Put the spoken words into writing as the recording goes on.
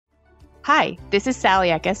Hi, this is Sally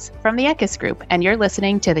Ekus from the Ekus Group, and you're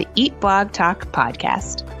listening to the Eat Blog Talk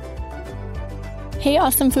podcast. Hey,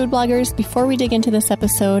 awesome food bloggers. Before we dig into this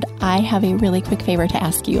episode, I have a really quick favor to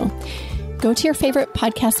ask you. Go to your favorite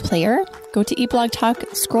podcast player, go to Eat Blog Talk,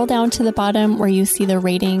 scroll down to the bottom where you see the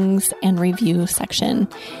ratings and review section.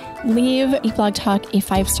 Leave Eat Blog Talk a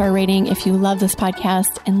 5-star rating if you love this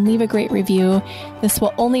podcast, and leave a great review. This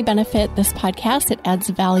will only benefit this podcast. It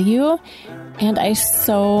adds value. And I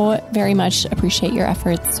so very much appreciate your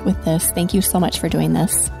efforts with this. Thank you so much for doing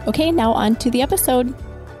this. Okay, now on to the episode.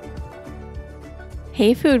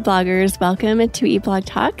 Hey, food bloggers. Welcome to Eat Blog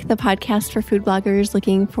Talk, the podcast for food bloggers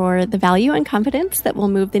looking for the value and confidence that will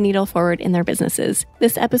move the needle forward in their businesses.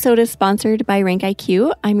 This episode is sponsored by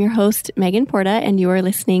RankIQ. I'm your host, Megan Porta, and you are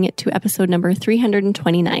listening to episode number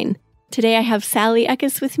 329. Today, I have Sally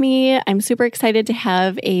Ekus with me. I'm super excited to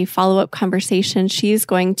have a follow-up conversation. She's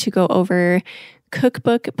going to go over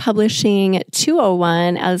Cookbook Publishing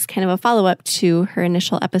 201 as kind of a follow-up to her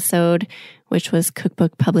initial episode, which was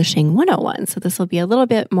Cookbook Publishing 101. So this will be a little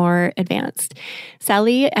bit more advanced.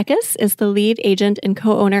 Sally Ekus is the lead agent and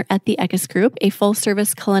co-owner at the Ekus Group, a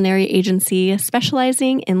full-service culinary agency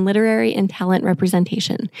specializing in literary and talent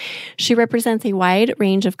representation. She represents a wide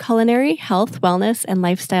range of culinary, health, wellness, and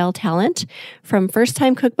lifestyle talent, from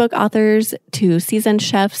first-time cookbook authors to seasoned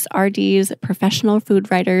chefs, RDs, professional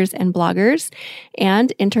food writers and bloggers,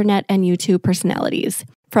 and internet and YouTube personalities.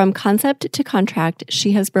 From concept to contract,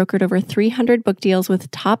 she has brokered over 300 book deals with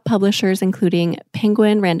top publishers including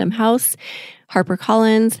Penguin Random House,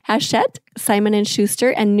 HarperCollins, Hachette, Simon &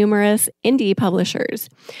 Schuster, and numerous indie publishers.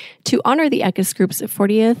 To honor the Ekus Group's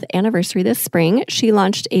 40th anniversary this spring, she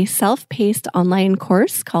launched a self-paced online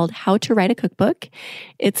course called How to Write a Cookbook.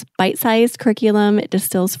 Its bite-sized curriculum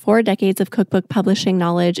distills 4 decades of cookbook publishing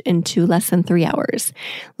knowledge into less than 3 hours.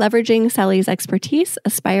 Leveraging Sally's expertise,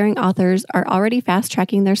 aspiring authors are already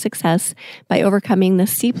fast-tracking their success by overcoming the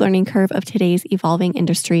steep learning curve of today's evolving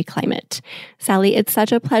industry climate. Sally, it's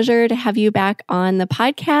such a pleasure to have you back on the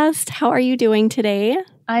podcast. How are you doing today?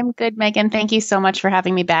 I'm good, Megan. Thank you so much for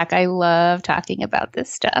having me back. I love talking about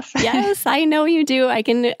this stuff. Yes, I know you do. I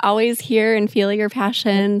can always hear and feel your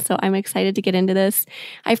passion. So I'm excited to get into this.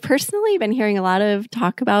 I've personally been hearing a lot of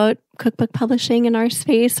talk about cookbook publishing in our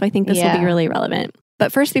space. So I think this will be really relevant.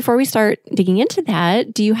 But first, before we start digging into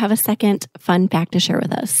that, do you have a second fun fact to share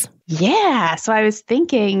with us? Yeah. So I was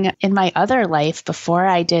thinking in my other life, before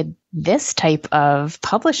I did this type of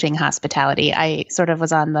publishing hospitality, I sort of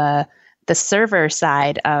was on the server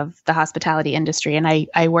side of the hospitality industry. And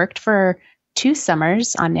I worked for 2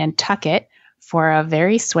 summers on Nantucket for a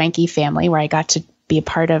very swanky family where I got to be a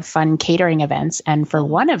part of fun catering events. And for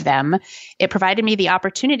one of them, it provided me the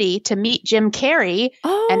opportunity to meet Jim Carrey.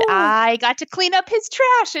 And I got to clean up his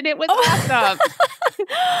trash, and it was awesome.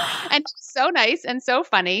 And so nice and so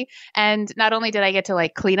funny. And not only did I get to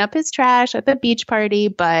clean up his trash at the beach party,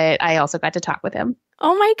 but I also got to talk with him.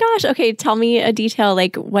 Oh my gosh. Okay. Tell me a detail.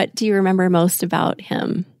 What do you remember most about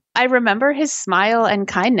him? I remember his smile and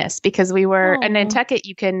kindness because we were in Nantucket.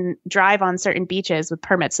 You can drive on certain beaches with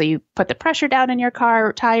permits. So you put the pressure down in your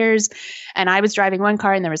car tires. And I was driving one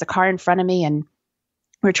car and there was a car in front of me, and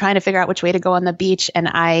we were trying to figure out which way to go on the beach. And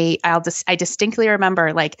I distinctly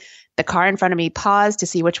remember the car in front of me paused to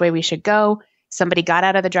see which way we should go. Somebody got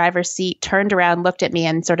out of the driver's seat, turned around, looked at me,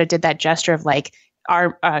 and sort of did that gesture of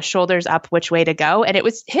our shoulders up, which way to go. And it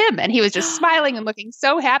was him. And he was just smiling and looking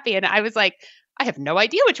so happy. And I was like, I have no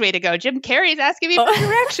idea which way to go. Jim Carrey is asking me for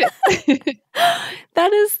directions.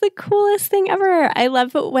 That is the coolest thing ever. I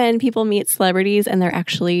love it when people meet celebrities and they're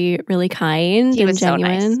actually really kind and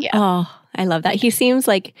genuine. So nice. Yeah. Oh, I love that. He seems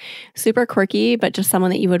super quirky, but just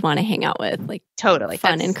someone that you would want to hang out with. Totally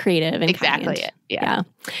fun and creative and exactly kind. It. Yeah.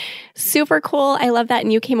 Super cool. I love that.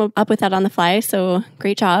 And you came up with that on the fly. So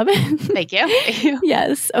great job. Thank you.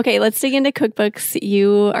 Yes. Okay. Let's dig into cookbooks.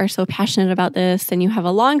 You are so passionate about this and you have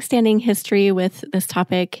a long-standing history with this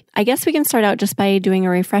topic. I guess we can start out just by doing a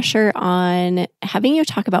refresher on having you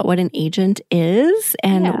talk about what an agent is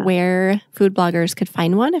and where food bloggers could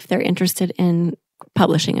find one if they're interested in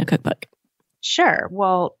publishing a cookbook. Sure.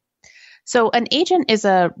 Well, so an agent is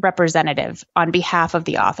a representative on behalf of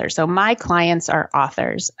the author. So my clients are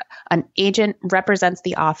authors. An agent represents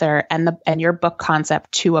the author and your book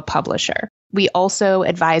concept to a publisher. We also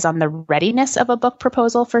advise on the readiness of a book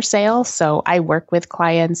proposal for sale. So I work with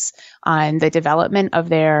clients on the development of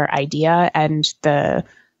their idea and the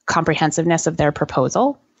comprehensiveness of their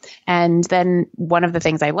proposal. And then one of the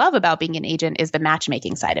things I love about being an agent is the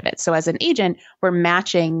matchmaking side of it. So as an agent, we're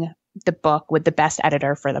matching the book with the best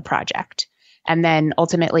editor for the project. And then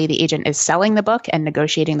ultimately the agent is selling the book and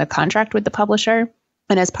negotiating the contract with the publisher.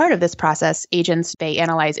 And as part of this process, agents, they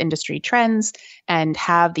analyze industry trends and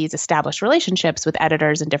have these established relationships with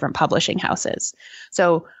editors and different publishing houses.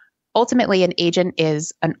 So ultimately, an agent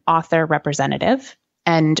is an author representative.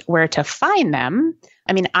 And where to find them,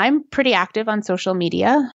 I mean, I'm pretty active on social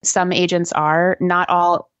media. Some agents are. Not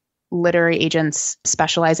all literary agents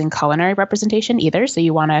specialize in culinary representation either. So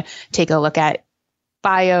you want to take a look at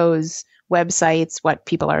bios, websites, what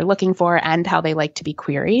people are looking for, and how they like to be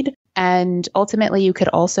queried. And ultimately, you could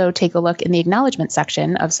also take a look in the acknowledgement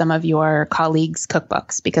section of some of your colleagues'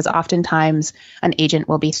 cookbooks, because oftentimes an agent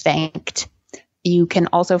will be thanked. You can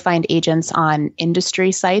also find agents on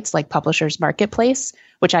industry sites like Publishers Marketplace,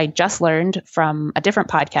 which I just learned from a different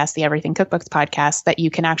podcast, the Everything Cookbooks podcast, that you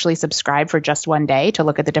can actually subscribe for just one day to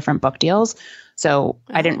look at the different book deals. So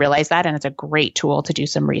I didn't realize that, and it's a great tool to do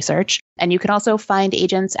some research. And you can also find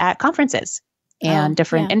agents at conferences and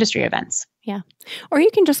different industry events. Yeah. Or you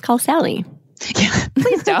can just call Sally. Yeah,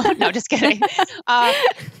 please don't. No, just kidding.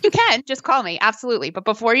 You can just call me. Absolutely. But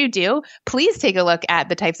before you do, please take a look at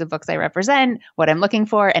the types of books I represent, what I'm looking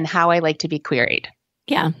for, and how I like to be queried.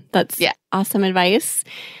 Yeah, that's awesome advice.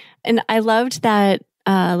 And I loved that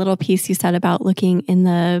little piece you said about looking in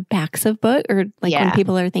the backs of book, or like when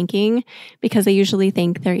people are thinking, because they usually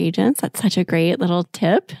think they're agents. That's such a great little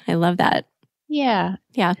tip. I love that. Yeah.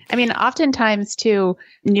 Yeah. I mean, oftentimes too,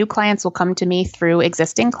 new clients will come to me through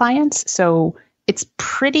existing clients. So it's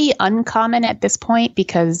pretty uncommon at this point,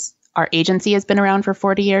 because our agency has been around for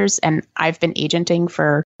 40 years and I've been agenting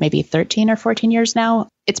for maybe 13 or 14 years now.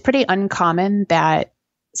 It's pretty uncommon that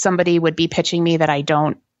somebody would be pitching me that I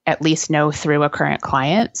don't at least know through a current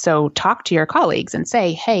client. So talk to your colleagues and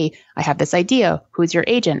say, hey, I have this idea. Who's your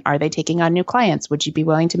agent? Are they taking on new clients? Would you be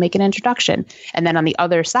willing to make an introduction? And then on the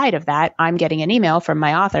other side of that, I'm getting an email from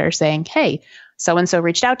my author saying, hey, so-and-so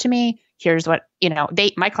reached out to me. Here's what,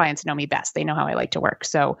 my clients know me best. They know how I like to work.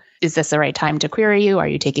 So is this the right time to query you? Are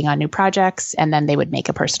you taking on new projects? And then they would make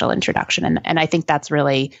a personal introduction. And I think that's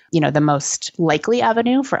really, the most likely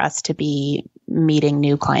avenue for us to be meeting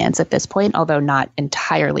new clients at this point, although not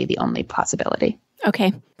entirely the only possibility.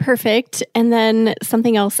 Okay, perfect. And then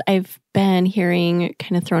something else I've been hearing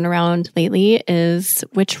kind of thrown around lately is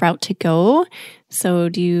which route to go. So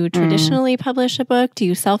do you traditionally publish a book? Do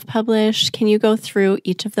you self-publish? Can you go through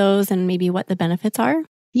each of those and maybe what the benefits are?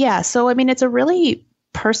 Yeah. So, I mean, it's a really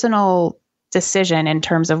personal decision in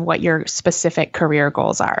terms of what your specific career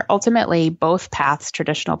goals are. Ultimately, both paths,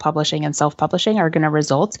 traditional publishing and self-publishing, are going to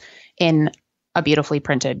result in a beautifully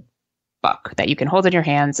printed book that you can hold in your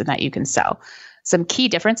hands and that you can sell. Some key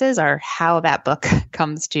differences are how that book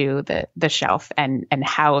comes to the shelf and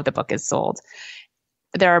how the book is sold.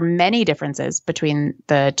 There are many differences between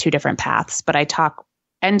the two different paths, but I talk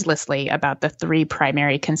endlessly about the three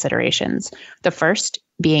primary considerations. The first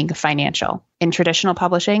being financial. In traditional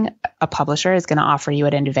publishing, a publisher is going to offer you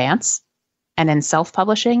it in advance. And in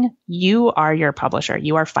self-publishing, you are your publisher.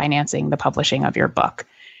 You are financing the publishing of your book.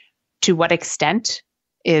 To what extent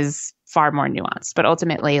is far more nuanced. But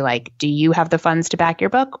ultimately, do you have the funds to back your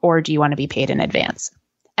book, or do you want to be paid in advance?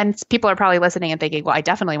 And people are probably listening and thinking, well, I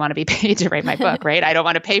definitely want to be paid to write my book, right? I don't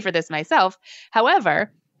want to pay for this myself.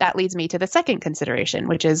 However, that leads me to the second consideration,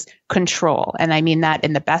 which is control. And I mean that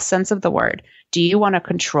in the best sense of the word. Do you want to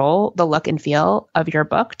control the look and feel of your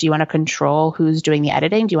book? Do you want to control who's doing the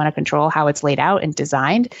editing? Do you want to control how it's laid out and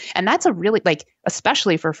designed? And that's a really,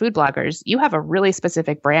 especially for food bloggers, you have a really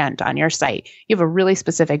specific brand on your site. You have a really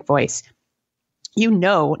specific voice.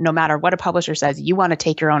 No matter what a publisher says, you want to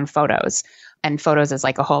take your own photos. And photos is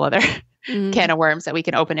like a whole other can of worms that we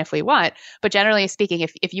can open if we want. But generally speaking,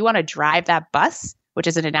 if you want to drive that bus, which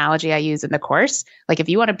is an analogy I use in the course, if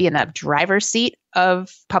you want to be in that driver's seat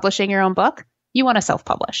of publishing your own book, you want to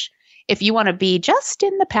self-publish. If you want to be just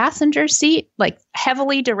in the passenger seat,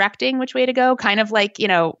 heavily directing which way to go, kind of like,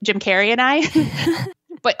 Jim Carrey and I,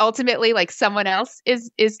 but ultimately someone else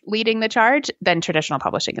is leading the charge, then traditional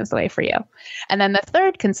publishing is the way for you. And then the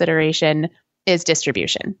third consideration is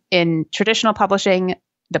distribution. In traditional publishing,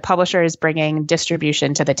 the publisher is bringing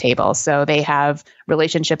distribution to the table. So they have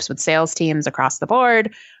relationships with sales teams across the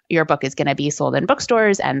board. Your book is going to be sold in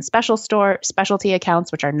bookstores and specialty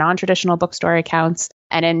accounts, which are non-traditional bookstore accounts.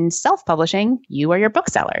 And in self-publishing, you are your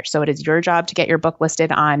bookseller. So it is your job to get your book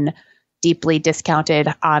listed on deeply discounted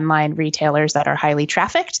online retailers that are highly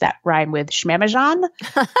trafficked, that rhyme with Schmamajan,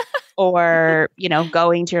 or,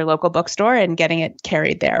 going to your local bookstore and getting it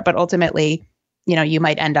carried there. But ultimately, you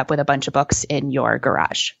might end up with a bunch of books in your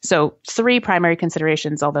garage. So 3 primary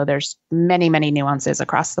considerations, although there's many, many nuances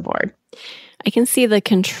across the board. I can see the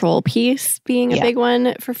control piece being a big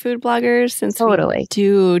one for food bloggers, since we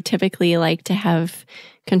do typically like to have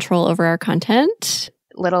control over our content.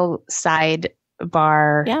 Little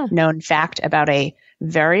sidebar known fact about a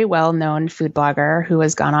very well-known food blogger who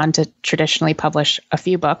has gone on to traditionally publish a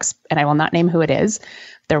few books, and I will not name who it is.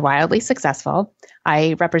 They're wildly successful.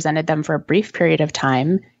 I represented them for a brief period of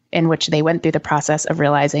time in which they went through the process of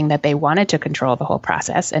realizing that they wanted to control the whole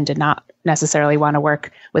process and did not necessarily want to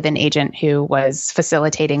work with an agent who was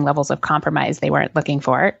facilitating levels of compromise they weren't looking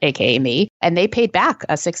for, aka me. And they paid back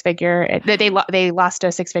a 6-figure, they lost a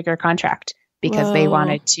 6-figure contract because they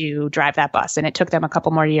wanted to drive that bus. And it took them a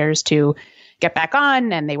couple more years to get back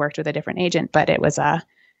on, and they worked with a different agent. But it was an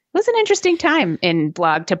interesting time in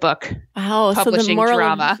blog to book publishing so the moral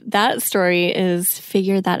drama. Of that story is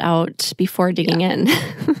figure that out before digging in.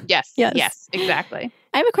 Yes, exactly.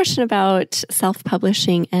 I have a question about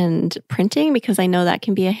self-publishing and printing, because I know that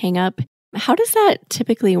can be a hang-up. How does that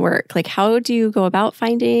typically work? Like, how do you go about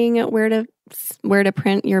finding where to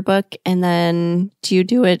print your book? And then do you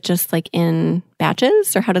do it just like in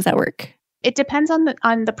batches, or how does that work? It depends on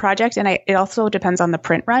the project, and it also depends on the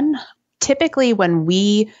print run. Typically, when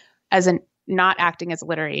we, not acting as a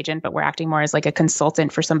literary agent, but we're acting more as like a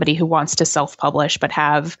consultant for somebody who wants to self-publish but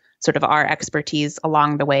have sort of our expertise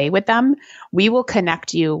along the way with them, we will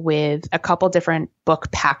connect you with a couple different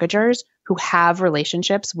book packagers who have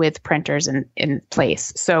relationships with printers in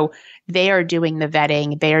place. So they are doing the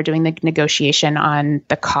vetting, they are doing the negotiation on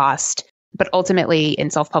the cost. But ultimately, in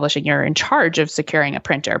self-publishing, you're in charge of securing a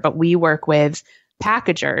printer. But we work with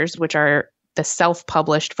packagers, which are the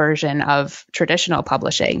self-published version of traditional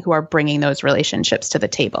publishing, who are bringing those relationships to the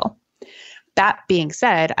table. That being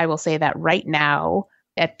said, I will say that right now,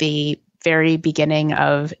 at the very beginning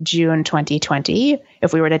of June 2020,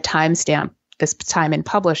 if we were to timestamp this time in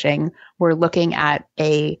publishing, we're looking at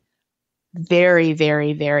a very,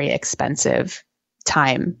 very, very expensive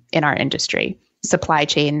time in our industry. Supply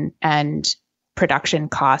chain and production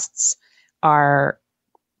costs are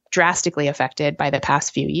drastically affected by the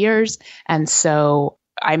past few years. And so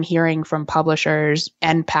I'm hearing from publishers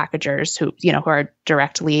and packagers who are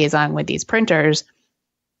direct liaison with these printers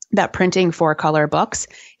that printing 4-color books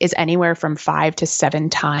is anywhere from 5 to 7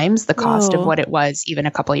 times the cost of what it was even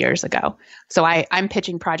a couple years ago. So I'm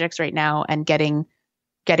pitching projects right now and getting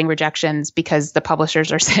rejections because the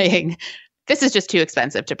publishers are saying, this is just too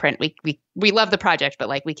expensive to print. We love the project, but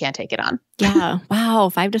we can't take it on. Yeah. Wow.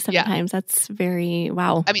 5 to 7 times. That's very,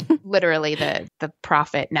 wow. I mean, literally the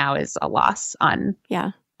profit now is a loss on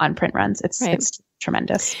print runs. It's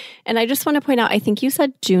tremendous. And I just want to point out, I think you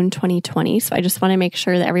said June 2020. So I just want to make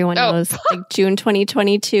sure that everyone knows June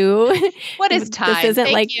 2022. What is time? This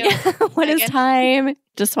isn't what is time?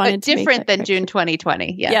 Just wanted to different than June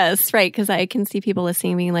 2020. Yeah. Yes. Right. Because I can see people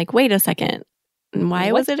listening being like, wait a second.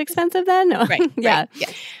 Why was it expensive then? No. Right. Yeah.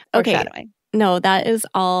 Yes. Okay. No, that is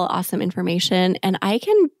all awesome information. And I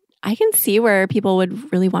can see where people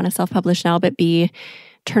would really want to self-publish now, but be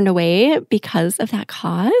turned away because of that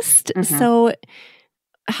cost. Mm-hmm. So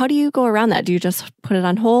how do you go around that? Do you just put it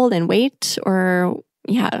on hold and wait? Or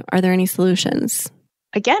are there any solutions?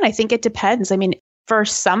 Again, I think it depends. I mean, for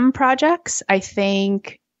some projects, I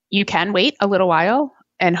think you can wait a little while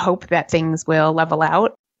and hope that things will level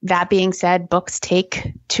out. That being said, books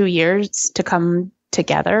take 2 years to come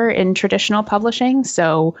together in traditional publishing.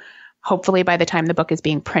 So hopefully by the time the book is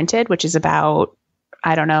being printed, which is about,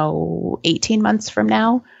 18 months from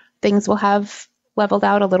now, things will have leveled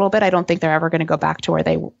out a little bit. I don't think they're ever going to go back to where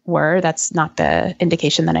they were. That's not the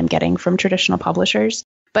indication that I'm getting from traditional publishers.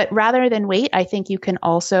 But rather than wait, I think you can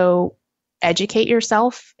also educate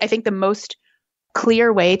yourself. I think the most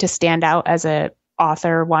clear way to stand out as a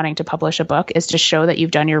author wanting to publish a book is to show that you've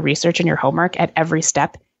done your research and your homework at every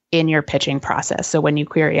step in your pitching process. So when you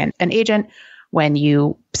query an agent, when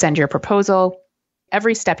you send your proposal,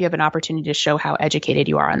 every step you have an opportunity to show how educated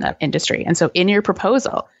you are on the industry. And so in your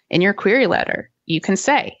proposal, in your query letter, you can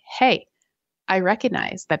say, hey, I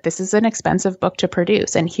recognize that this is an expensive book to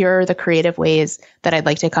produce, and here are the creative ways that I'd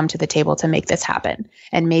like to come to the table to make this happen.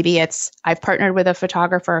 And maybe it's, I've partnered with a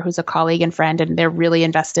photographer who's a colleague and friend, and they're really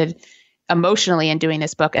invested emotionally in doing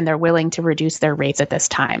this book, and they're willing to reduce their rates at this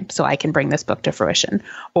time so I can bring this book to fruition.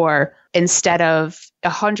 Or instead of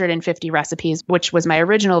 150 recipes, which was my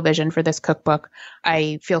original vision for this cookbook,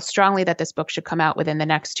 I feel strongly that this book should come out within the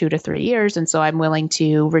next 2 to 3 years. And so I'm willing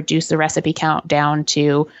to reduce the recipe count down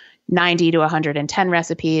to 90 to 110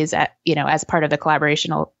 recipes as part of the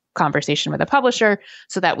conversation with a publisher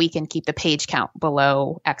so that we can keep the page count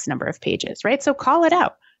below X number of pages, right? So call it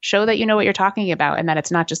out. Show that you know what you're talking about and that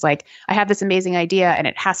it's not just like, I have this amazing idea and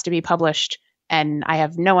it has to be published and I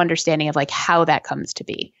have no understanding of like how that comes to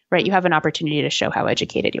be, right? You have an opportunity to show how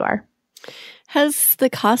educated you are. Has the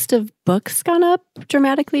cost of books gone up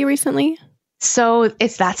dramatically recently? So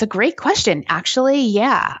that's a great question. Actually,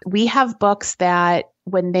 yeah. We have books that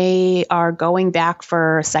when they are going back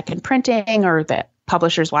for second printing or the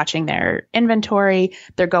publishers watching their inventory,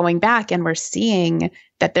 they're going back and we're seeing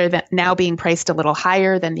that they're now being priced a little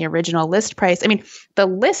higher than the original list price. I mean, the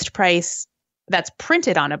list price that's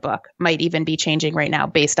printed on a book might even be changing right now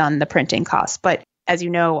based on the printing costs. But as you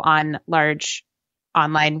know, on large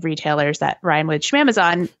online retailers that Ryan with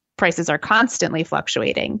Schmamazon, prices are constantly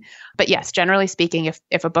fluctuating. But yes, generally speaking,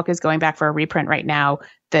 if a book is going back for a reprint right now,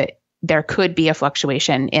 there could be a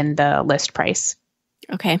fluctuation in the list price.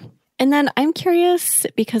 Okay. And then I'm curious,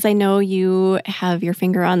 because I know you have your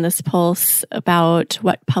finger on this pulse about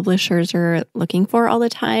what publishers are looking for all the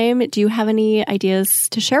time. Do you have any ideas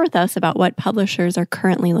to share with us about what publishers are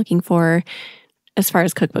currently looking for as far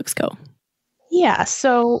as cookbooks go? Yeah,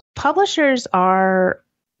 so publishers are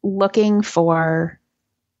looking for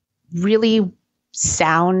really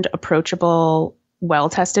sound, approachable,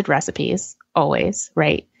 well-tested recipes, always,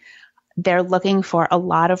 right? They're looking for a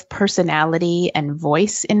lot of personality and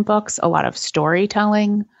voice in books, a lot of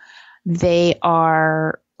storytelling. They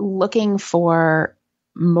are looking for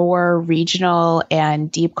more regional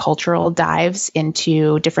and deep cultural dives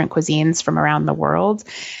into different cuisines from around the world.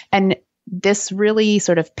 And this really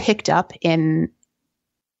sort of picked up in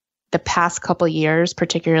the past couple years,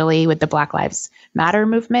 particularly with the Black Lives Matter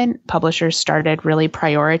movement. Publishers started really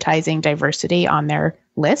prioritizing diversity on their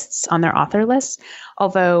lists, on their author lists,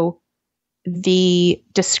 although the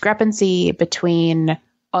discrepancy between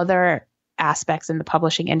other aspects in the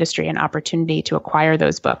publishing industry and opportunity to acquire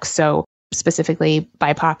those books. So specifically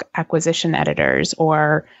BIPOC acquisition editors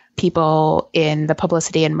or people in the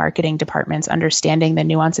publicity and marketing departments understanding the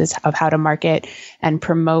nuances of how to market and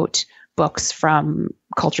promote books from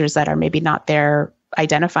cultures that are maybe not their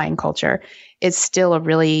identifying culture is still a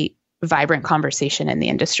really vibrant conversation in the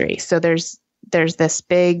industry. So there's this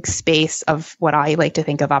big space of what I like to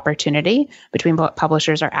think of opportunity between what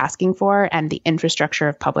publishers are asking for and the infrastructure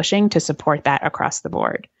of publishing to support that across the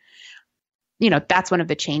board. You know, that's one of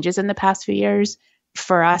the changes in the past few years.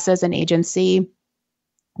 For us as an agency,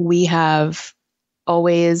 we have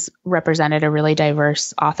always represented a really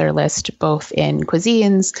diverse author list, both in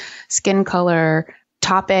cuisines, skin color,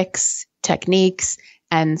 topics, techniques.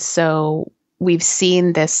 And so we've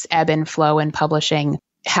seen this ebb and flow in publishing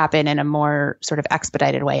happen in a more sort of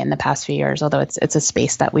expedited way in the past few years, although it's a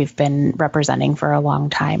space that we've been representing for a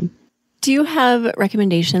long time. Do you have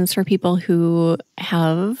recommendations for people who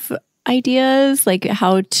have ideas, like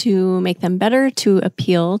how to make them better to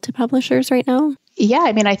appeal to publishers right now? Yeah,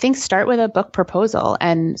 I mean, I think start with a book proposal,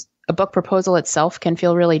 and a book proposal itself can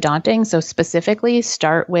feel really daunting. So specifically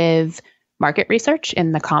start with market research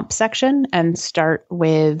in the comp section and start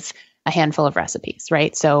with a handful of recipes,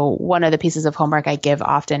 right? So one of the pieces of homework I give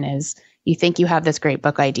often is you think you have this great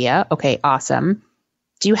book idea. Okay, awesome.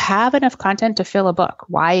 Do you have enough content to fill a book?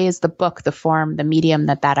 Why is the book the form, the medium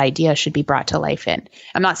that idea should be brought to life in?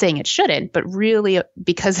 I'm not saying it shouldn't, but really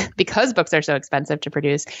because books are so expensive to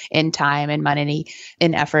produce in time and money,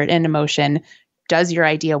 in effort and emotion, does your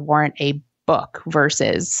idea warrant a book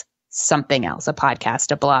versus something else, a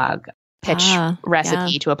podcast, a blog, pitch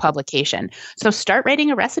recipe to a publication? So start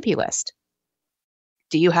writing a recipe list.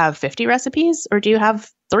 Do you have 50 recipes or do you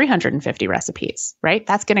have 350 recipes, right?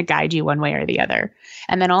 That's going to guide you one way or the other.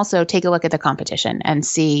 And then also take a look at the competition and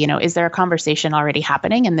see, you know, is there a conversation already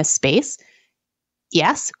happening in this space?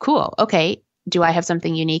 Yes, cool. Okay. Do I have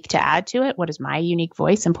something unique to add to it? What is my unique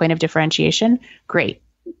voice and point of differentiation? Great.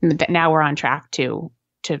 Now we're on track to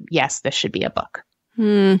yes, this should be a book.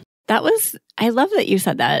 I love that you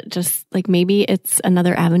said that. Just like maybe it's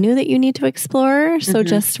another avenue that you need to explore. So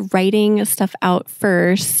just writing stuff out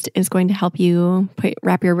first is going to help you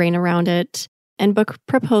wrap your brain around it. And book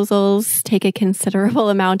proposals take a considerable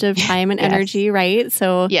amount of time and energy, right?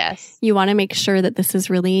 So you want to make sure that this is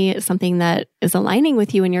really something that is aligning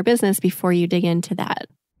with you and your business before you dig into that.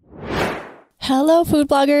 Hello, food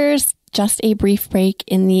bloggers. Just a brief break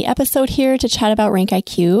in the episode here to chat about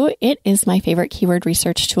RankIQ. It is my favorite keyword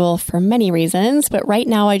research tool for many reasons, but right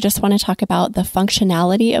now I just want to talk about the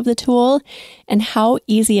functionality of the tool and how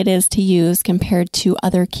easy it is to use compared to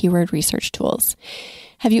other keyword research tools.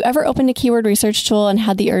 Have you ever opened a keyword research tool and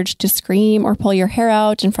had the urge to scream or pull your hair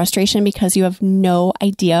out in frustration because you have no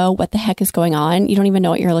idea what the heck is going on? You don't even know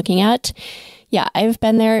what you're looking at. Yeah, I've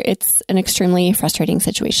been there. It's an extremely frustrating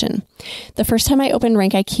situation. The first time I opened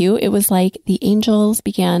RankIQ, it was like the angels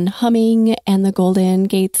began humming and the golden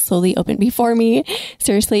gates slowly opened before me.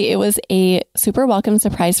 Seriously, it was a super welcome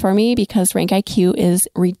surprise for me because RankIQ is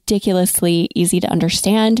ridiculously easy to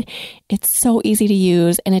understand. It's so easy to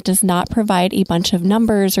use, and it does not provide a bunch of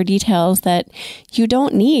numbers or details that you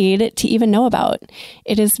don't need to even know about.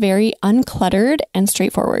 It is very uncluttered and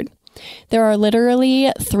straightforward. There are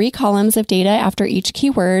literally 3 columns of data after each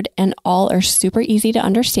keyword, and all are super easy to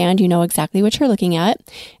understand. You know exactly what you're looking at.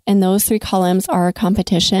 And those 3 columns are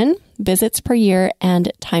competition, visits per year,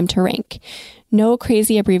 and time to rank. No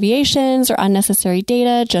crazy abbreviations or unnecessary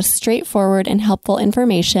data, just straightforward and helpful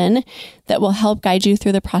information that will help guide you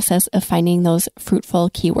through the process of finding those fruitful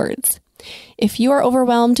keywords. If you are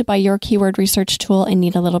overwhelmed by your keyword research tool and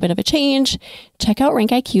need a little bit of a change, check out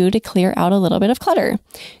RankIQ to clear out a little bit of clutter.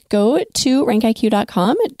 Go to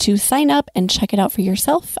rankiq.com to sign up and check it out for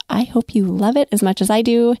yourself. I hope you love it as much as I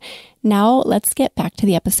do. Now let's get back to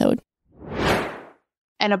the episode.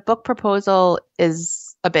 And a book proposal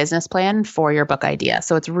is a business plan for your book idea.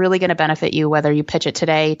 So it's really going to benefit you whether you pitch it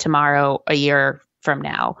today, tomorrow, a year from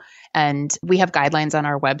now. And we have guidelines on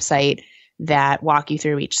our website that walk you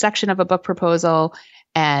through each section of a book proposal,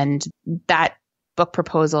 and that book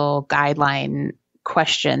proposal guideline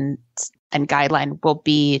questions and guideline will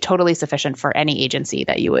be totally sufficient for any agent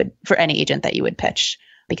that you would pitch,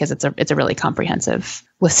 because it's a really comprehensive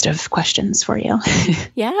list of questions for you.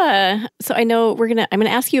 Yeah. So I know I'm going to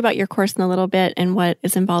ask you about your course in a little bit and what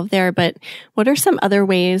is involved there, but what are some other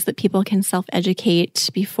ways that people can self-educate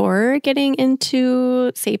before getting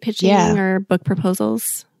into, say, pitching or book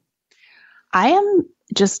proposals? I am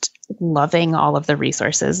just loving all of the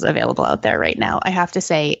resources available out there right now. I have to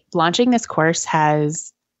say, launching this course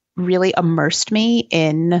has really immersed me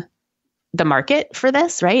in the market for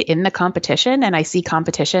this, right? In the competition. And I see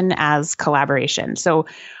competition as collaboration. So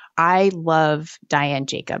I love Diane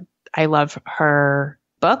Jacob. I love her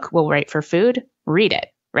book, We'll Write for Food. Read it,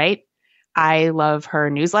 right? I love her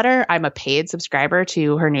newsletter. I'm a paid subscriber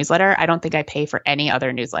to her newsletter. I don't think I pay for any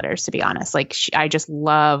other newsletters, to be honest. I just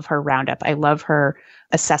love her roundup. I love her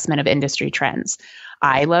assessment of industry trends.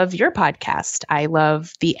 I love your podcast. I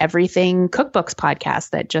love the Everything Cookbooks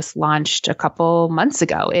podcast that just launched a couple months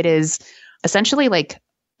ago. It is essentially like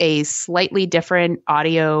a slightly different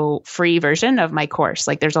audio-free version of my course.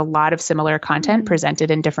 Like there's a lot of similar content presented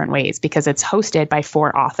in different ways because it's hosted by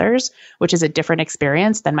 4 authors, which is a different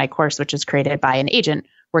experience than my course, which is created by an agent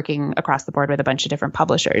working across the board with a bunch of different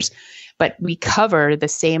publishers. But we cover the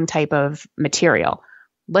same type of material.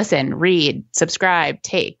 Listen, read, subscribe,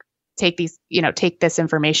 take these, take this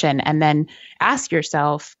information and then ask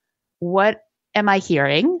yourself, what am I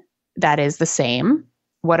hearing that is the same?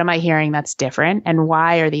 What am I hearing that's different? And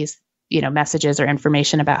why are these, messages or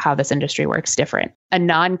information about how this industry works different? A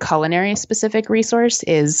non-culinary specific resource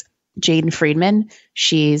is Jane Friedman.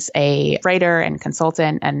 She's a writer and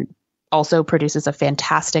consultant and also produces a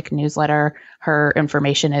fantastic newsletter. Her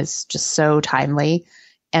information is just so timely.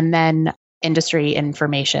 And then industry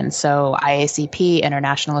information. So IACP,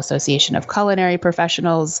 International Association of Culinary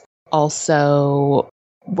Professionals, also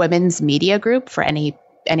Women's Media Group for any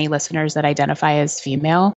listeners that identify as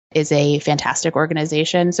female is a fantastic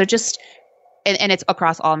organization. So and it's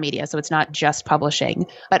across all media. So it's not just publishing,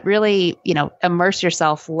 but really, immerse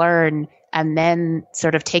yourself, learn, and then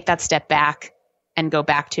sort of take that step back and go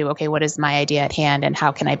back to, okay, what is my idea at hand and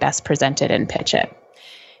how can I best present it and pitch it?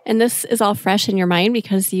 And this is all fresh in your mind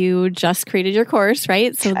because you just created your course,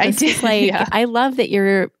 right? So this is I love that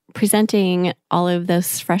you're presenting all of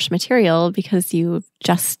this fresh material because you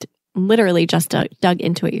literally just dug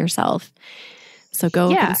into it yourself. So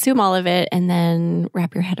go consume all of it and then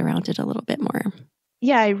wrap your head around it a little bit more.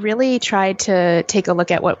 Yeah, I really tried to take a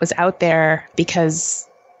look at what was out there because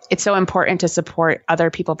it's so important to support other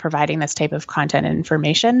people providing this type of content and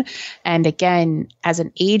information. And again, as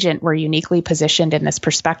an agent, we're uniquely positioned in this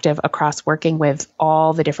perspective across working with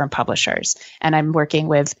all the different publishers. And I'm working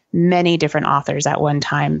with many different authors at one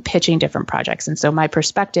time, pitching different projects. And so my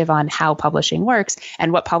perspective on how publishing works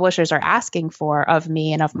and what publishers are asking for of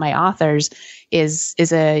me and of my authors is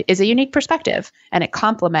a unique perspective. And it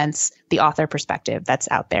complements the author perspective that's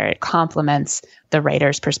out there. It complements the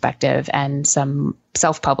writer's perspective and some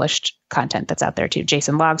self-published content that's out there too.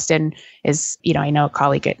 Jason Logston is, I know a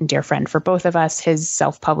colleague and dear friend for both of us. His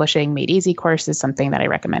self-publishing Made Easy course is something that I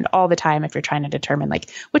recommend all the time if you're trying to determine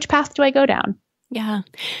which path do I go down? Yeah,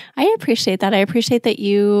 I appreciate that. I appreciate that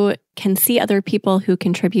you can see other people who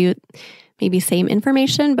contribute maybe same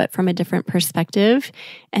information, but from a different perspective,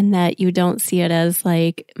 and that you don't see it as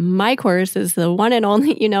like my course is the one and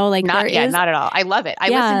only, like not at all. I love it. I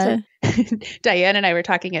listened to Diane and I were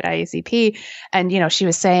talking at IACP, and she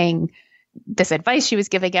was saying this advice she was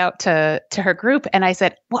giving out to her group. And I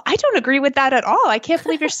said, well, I don't agree with that at all. I can't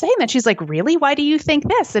believe you're saying that. She's like, really? Why do you think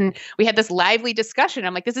this? And we had this lively discussion.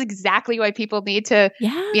 I'm like, this is exactly why people need to,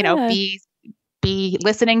 be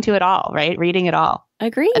listening to it all, right? Reading it all.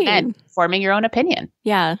 Agreed. And then forming your own opinion.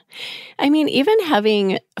 Yeah. I mean, even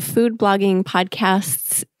having food blogging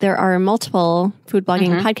podcasts, there are multiple food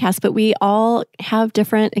blogging podcasts, but we all have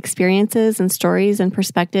different experiences and stories and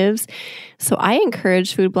perspectives. So I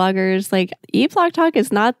encourage food bloggers, like, Eat Blog Talk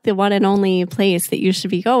is not the one and only place that you should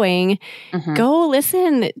be going. Go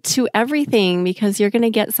listen to everything because you're going to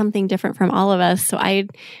get something different from all of us. So I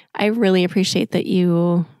really appreciate that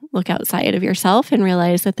you look outside of yourself and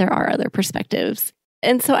realize that there are other perspectives.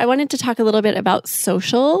 And so I wanted to talk a little bit about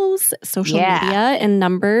social media and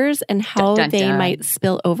numbers and how they might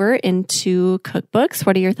spill over into cookbooks.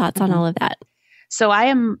 What are your thoughts on all of that? So I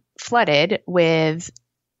am flooded with,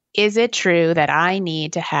 is it true that I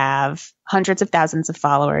need to have hundreds of thousands of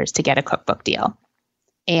followers to get a cookbook deal?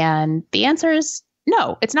 And the answer is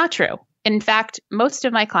no, it's not true. In fact, most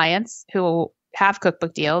of my clients who have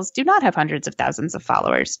cookbook deals do not have hundreds of thousands of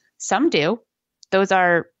followers. Some do. Those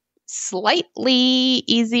are slightly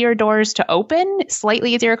easier doors to open,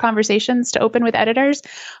 slightly easier conversations to open with editors.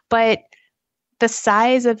 But the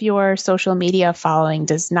size of your social media following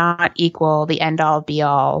does not equal the end all be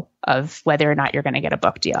all of whether or not you're going to get a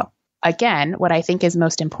book deal. Again, what I think is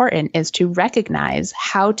most important is to recognize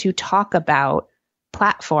how to talk about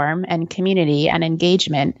platform and community and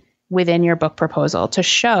engagement within your book proposal to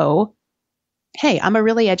show, hey, I'm a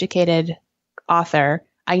really educated author.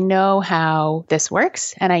 I know how this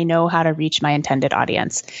works and I know how to reach my intended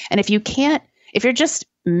audience. And if you're just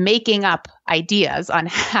making up ideas on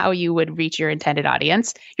how you would reach your intended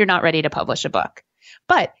audience, you're not ready to publish a book.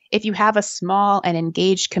 But if you have a small and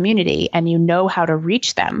engaged community and you know how to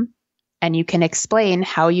reach them and you can explain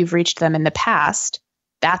how you've reached them in the past,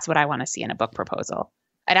 that's what I want to see in a book proposal.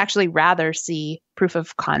 I'd actually rather see proof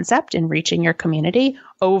of concept in reaching your community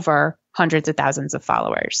over hundreds of thousands of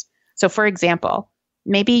followers. So for example,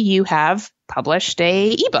 maybe you have published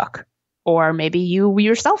a ebook, or maybe you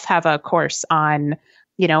yourself have a course on,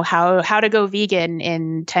 how to go vegan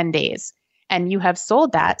in 10 days, and you have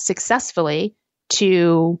sold that successfully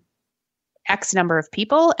to X number of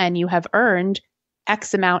people and you have earned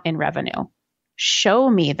X amount in revenue. Show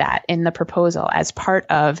me that in the proposal as part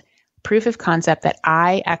of proof of concept that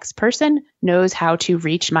I, X person, knows how to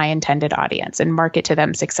reach my intended audience and market to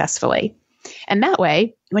them successfully. And that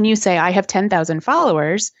way, when you say I have 10,000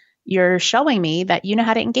 followers, you're showing me that you know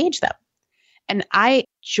how to engage them. And I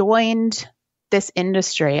joined this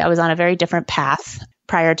industry. I was on a very different path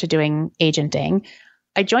prior to doing agenting.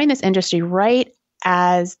 I joined this industry right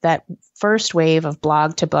as that first wave of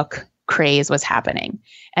blog to book craze was happening.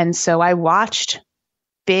 And so I watched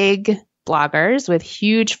big bloggers with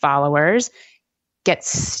huge followers get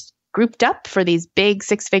grouped up for these big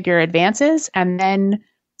 6-figure advances. And then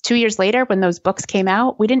 2 years later, when those books came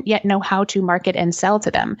out, we didn't yet know how to market and sell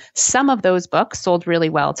to them. Some of those books sold really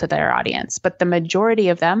well to their audience, but the majority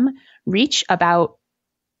of them reach about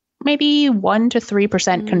maybe 1% to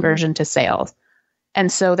 3% conversion to sales.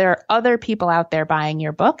 And so there are other people out there buying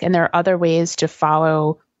your book, and there are other ways to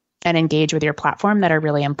follow and engage with your platform that are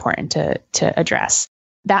really important to address.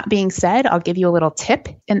 That being said, I'll give you a little tip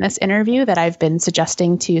in this interview that I've been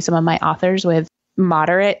suggesting to some of my authors with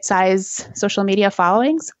moderate size social media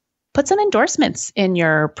followings. Put some endorsements in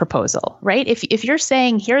your proposal, right? If you're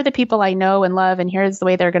saying, here are the people I know and love, and here's the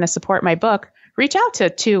way they're going to support my book, reach out to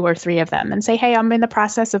 2 or 3 of them and say, hey, I'm in the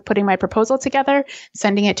process of putting my proposal together,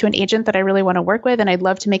 sending it to an agent that I really want to work with, and I'd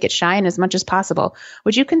love to make it shine as much as possible.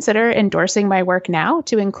 Would you consider endorsing my work now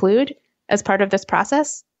to include as part of this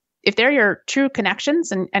process? If they're your true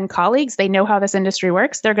connections and colleagues, they know how this industry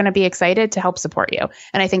works, they're going to be excited to help support you.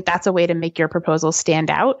 And I think that's a way to make your proposal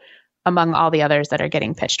stand out among all the others that are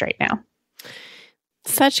getting pitched right now.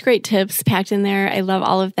 Such great tips packed in there. I love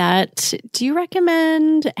all of that. Do you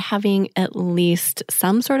recommend having at least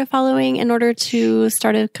some sort of following in order to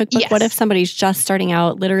start a cookbook? Yes. What if somebody's just starting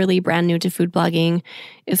out, literally brand new to food blogging?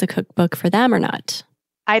 Is a cookbook for them or not?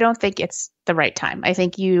 I don't think it's the right time. I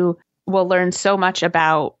think you will learn so much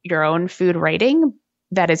about your own food writing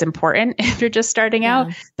that is important if you're just starting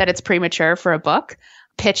out, that it's premature for a book.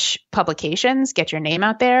 pitch publications, get your name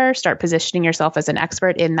out there, start positioning yourself as an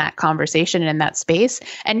expert in that conversation and in that space.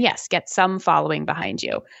 And yes, get some following behind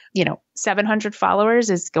you. 700 followers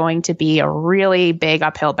is going to be a really big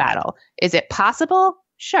uphill battle. Is it possible?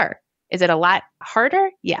 Sure. Is it a lot harder?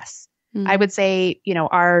 Yes. I would say,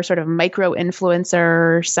 our sort of micro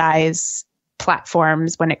influencer size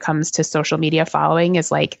platforms when it comes to social media following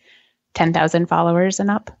is like 10,000 followers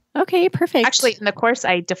and up. Okay, perfect. Actually, in the course,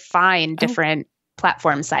 I define different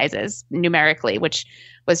platform sizes numerically, which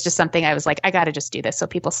was just something I was like, I got to just do this so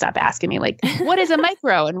people stop asking me like, what is a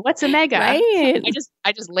micro and what's a mega? Right.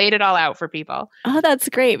 I just laid it all out for people. Oh, that's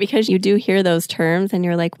great, because you do hear those terms and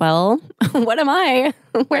you're like, well, what am I?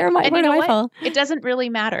 Where am I? Where do I fall? It doesn't really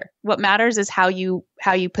matter. What matters is how you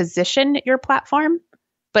position your platform.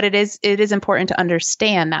 But it is important to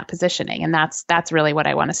understand that positioning. And that's really what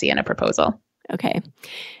I want to see in a proposal. Okay.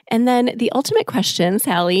 And then the ultimate question,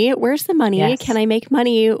 Sally, where's the money? Yes. Can I make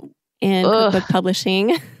money in cookbook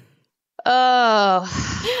publishing?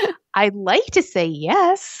 Oh, I'd like to say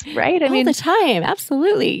yes, right? All the time.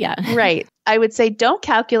 Absolutely. Yeah. Right. I would say don't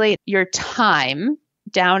calculate your time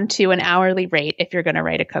down to an hourly rate if you're going to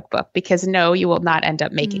write a cookbook, because no, you will not end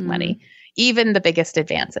up making money, even the biggest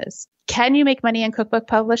advances. Can you make money in cookbook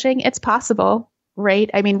publishing? It's possible, right?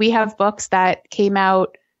 I mean, we have books that came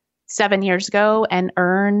out 7 years ago and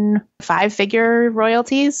earn 5-figure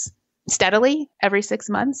royalties steadily every 6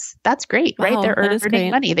 months. That's great, right? Wow, They're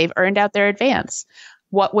earning money. They've earned out their advance.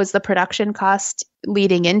 What was the production cost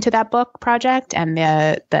leading into that book project and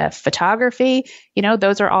the photography?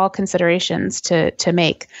 Those are all considerations to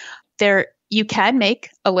make. You can make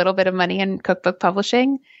a little bit of money in cookbook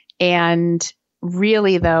publishing. And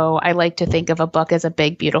really, though, I like to think of a book as a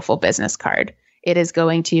big, beautiful business card. It is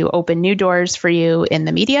going to open new doors for you in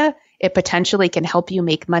the media. It potentially can help you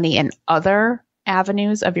make money in other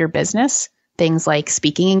avenues of your business, things like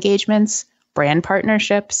speaking engagements, brand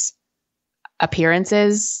partnerships,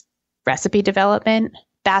 appearances, recipe development.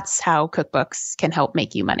 That's how cookbooks can help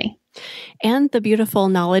make you money. And the beautiful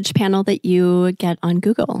knowledge panel that you get on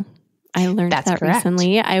Google. I learned That's that correct.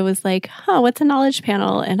 recently. I was like, what's a knowledge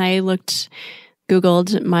panel? And I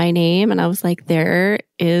Googled my name and I was like, there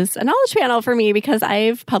is a knowledge panel for me because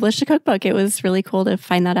I've published a cookbook. It was really cool to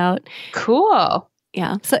find that out. Cool.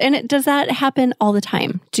 Yeah. So, does that happen all the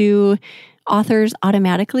time? Do authors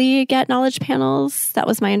automatically get knowledge panels? That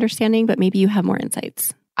was my understanding, but maybe you have more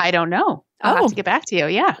insights. I don't know. I'll have to get back to you.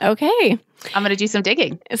 Yeah. Okay. I'm going to do some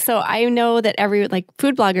digging. So I know that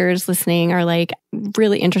food bloggers listening are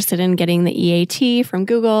really interested in getting the EAT from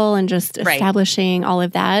Google and just establishing all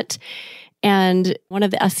of that. And one of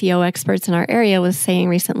the SEO experts in our area was saying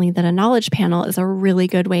recently that a knowledge panel is a really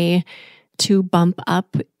good way to bump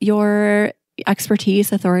up your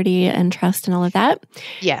expertise, authority, and trust and all of that.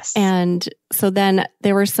 Yes. And so then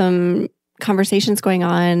there were some conversations going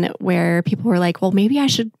on where people were like, well, maybe I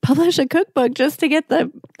should publish a cookbook just to get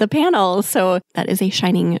the panel. So that is a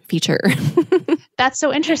shining feature. That's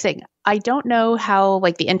so interesting. I don't know how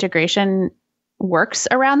the integration works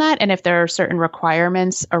around that, and if there are certain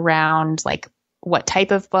requirements around what type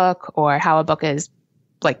of book or how a book is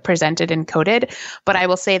presented and coded. But I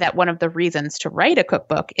will say that one of the reasons to write a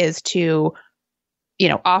cookbook is to,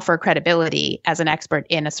 offer credibility as an expert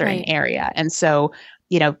in a certain area. And so,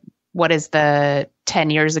 what is the 10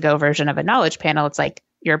 years ago version of a knowledge panel? It's like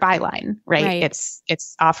your byline, right?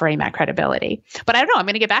 It's offering that credibility. But I don't know. I'm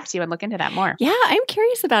going to get back to you and look into that more. Yeah, I'm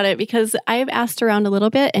curious about it because I've asked around a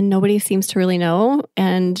little bit and nobody seems to really know.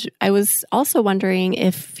 And I was also wondering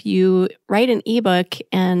if you write an ebook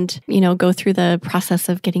and, go through the process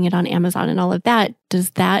of getting it on Amazon and all of that,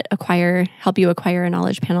 does that help you acquire a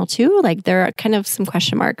knowledge panel too? There are kind of some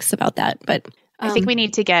question marks about that. But I think we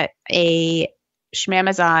need to get a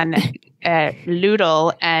Schmamazon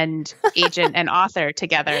Loodle and agent and author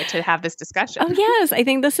together to have this discussion. Oh, yes. I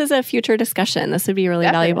think this is a future discussion. This would be really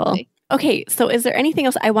valuable. Okay. So is there anything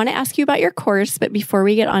else? I want to ask you about your course, but before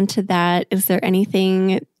we get onto that, is there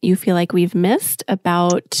anything you feel like we've missed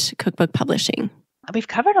about cookbook publishing? We've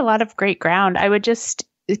covered a lot of great ground. I would just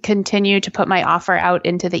continue to put my offer out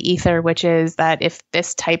into the ether, which is that if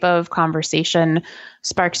this type of conversation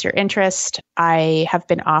sparks your interest, I have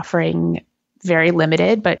been offering very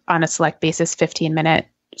limited, but on a select basis, 15-minute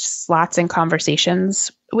slots and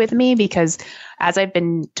conversations with me, because as I've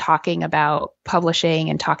been talking about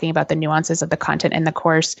publishing and talking about the nuances of the content in the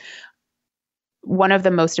course, one of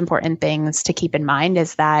the most important things to keep in mind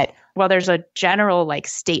is that while there's a general like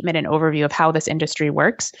statement and overview of how this industry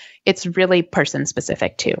works, it's really person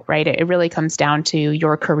specific too, right? It really comes down to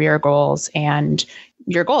your career goals and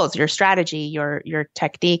your goals, your strategy, your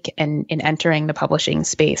technique in entering the publishing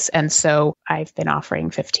space. And so I've been offering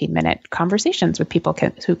 15-minute conversations with people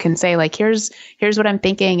who can say like, here's what I'm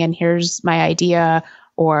thinking and here's my idea,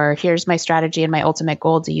 or here's my strategy and my ultimate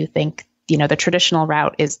goal. Do you think, the traditional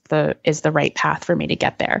route is the right path for me to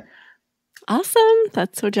get there? Awesome.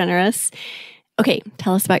 That's so generous. Okay,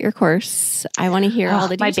 tell us about your course. I want to hear all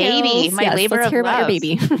the details. My baby, my labor let's of hear love. About your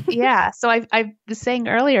baby. Yeah. So I was saying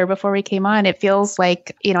earlier before we came on, it feels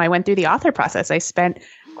like, I went through the author process. I spent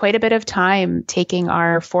quite a bit of time taking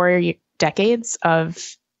our 4 decades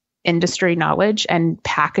of industry knowledge and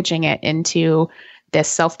packaging it into this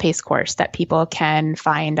self-paced course that people can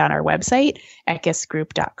find on our website,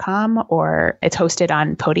 ekusgroup.com, or it's hosted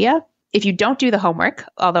on Podia. If you don't do the homework,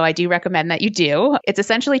 although I do recommend that you do, it's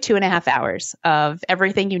essentially 2.5 hours of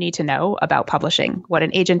everything you need to know about publishing, what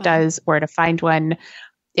an agent does, where to find one.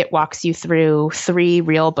 It walks you through 3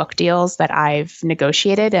 real book deals that I've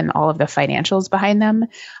negotiated and all of the financials behind them.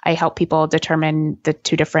 I help people determine the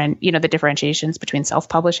 2 different, the differentiations between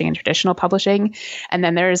self-publishing and traditional publishing. And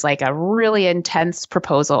then there's like a really intense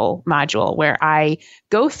proposal module where I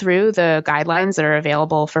go through the guidelines that are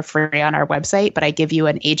available for free on our website, but I give you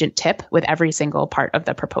an agent tip with every single part of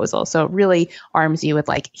the proposal. So it really arms you with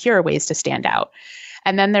like, here are ways to stand out.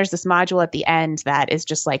 And then there's this module at the end that is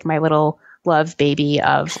just like my little love baby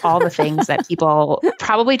of all the things that people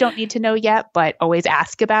probably don't need to know yet, but always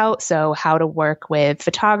ask about. So how to work with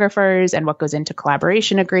photographers and what goes into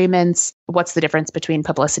collaboration agreements. What's the difference between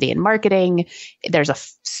publicity and marketing? There's a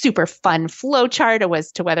super fun flow chart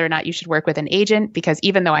as to whether or not you should work with an agent, because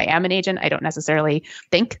even though I am an agent, I don't necessarily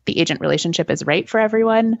think the agent relationship is right for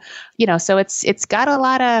everyone. So it's got a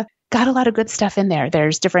lot of good stuff in there.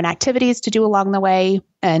 There's different activities to do along the way.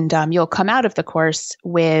 And you'll come out of the course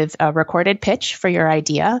with a recorded pitch for your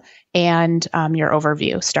idea and your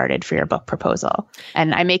overview started for your book proposal.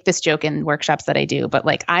 And I make this joke in workshops that I do, but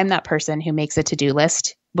like I'm that person who makes a to-do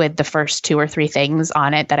list with the first 2 or 3 things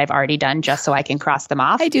on it that I've already done just so I can cross them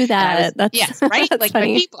off. I do that. Yes, right? That's like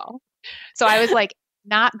funny. my people. So I was like,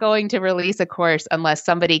 not going to release a course unless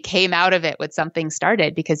somebody came out of it with something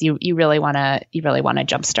started, because you really want to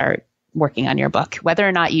jumpstart working on your book. Whether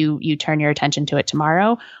or not you turn your attention to it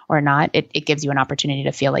tomorrow or not, it gives you an opportunity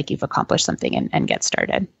to feel like you've accomplished something and get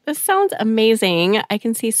started. This sounds amazing. I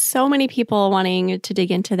can see so many people wanting to dig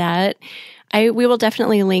into that. We will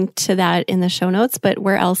definitely link to that in the show notes, but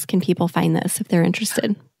where else can people find this if they're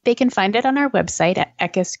interested? They can find it on our website at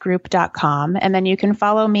ekusgroup.com. And then you can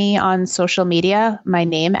follow me on social media, my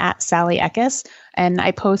name at Sally Ekus. And I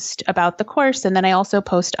post about the course. And then I also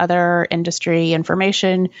post other industry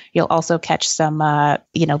information. You'll also catch some,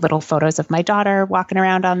 little photos of my daughter walking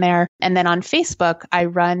around on there. And then on Facebook, I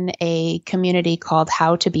run a community called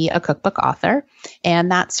How to Be a Cookbook Author.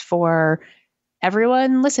 And that's for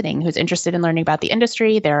everyone listening who's interested in learning about the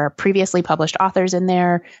industry. There are previously published authors in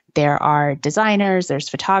there. There are designers, there's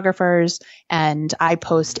photographers, and I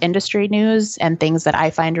post industry news and things that I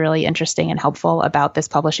find really interesting and helpful about this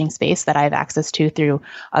publishing space that I have access to through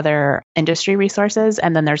other industry resources.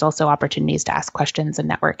 And then there's also opportunities to ask questions and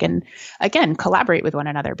network and, again, collaborate with one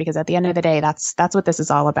another, because at the end of the day, that's what this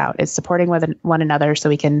is all about, is supporting one another so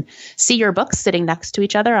we can see your books sitting next to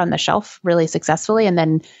each other on the shelf really successfully, and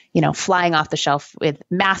then, flying off the shelf with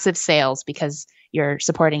massive sales because you're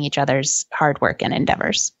supporting each other's hard work and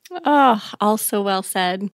endeavors. Oh, also well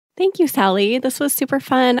said. Thank you, Sally. This was super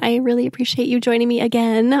fun. I really appreciate you joining me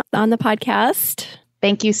again on the podcast.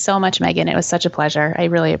 Thank you so much, Megan. It was such a pleasure. I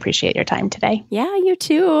really appreciate your time today. Yeah, you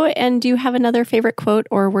too. And do you have another favorite quote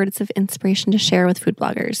or words of inspiration to share with food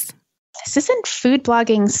bloggers? This isn't food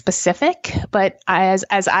blogging specific, but as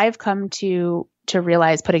I've come to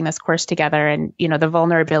realize putting this course together and, the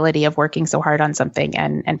vulnerability of working so hard on something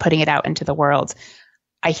and putting it out into the world,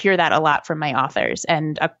 I hear that a lot from my authors.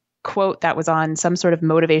 And a quote that was on some sort of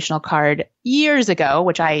motivational card years ago,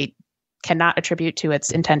 which I cannot attribute to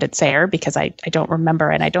its intended sayer because I don't remember,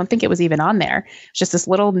 and I don't think it was even on there. It's just this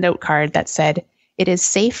little note card that said, "It is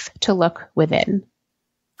safe to look within."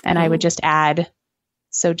 And I would just add,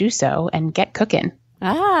 so do so and get cooking.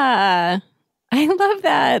 Ah, I love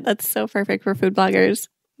that. That's so perfect for food bloggers.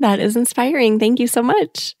 That is inspiring. Thank you so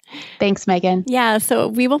much. Thanks, Megan. Yeah, so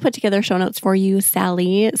we will put together show notes for you,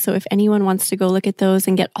 Sally. So if anyone wants to go look at those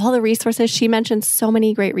and get all the resources, she mentioned so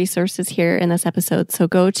many great resources here in this episode. So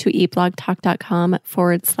go to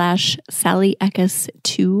eatblogtalk.com/Sally Ekus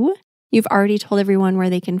 2. You've already told everyone where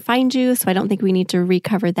they can find you, so I don't think we need to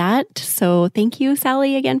recover that. So thank you,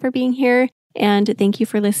 Sally, again for being here. And thank you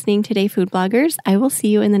for listening today, food bloggers. I will see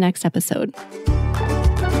you in the next episode.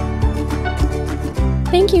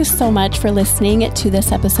 Thank you so much for listening to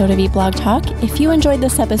this episode of Eat Blog Talk. If you enjoyed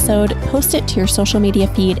this episode, post it to your social media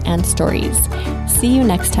feed and stories. See you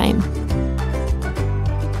next time.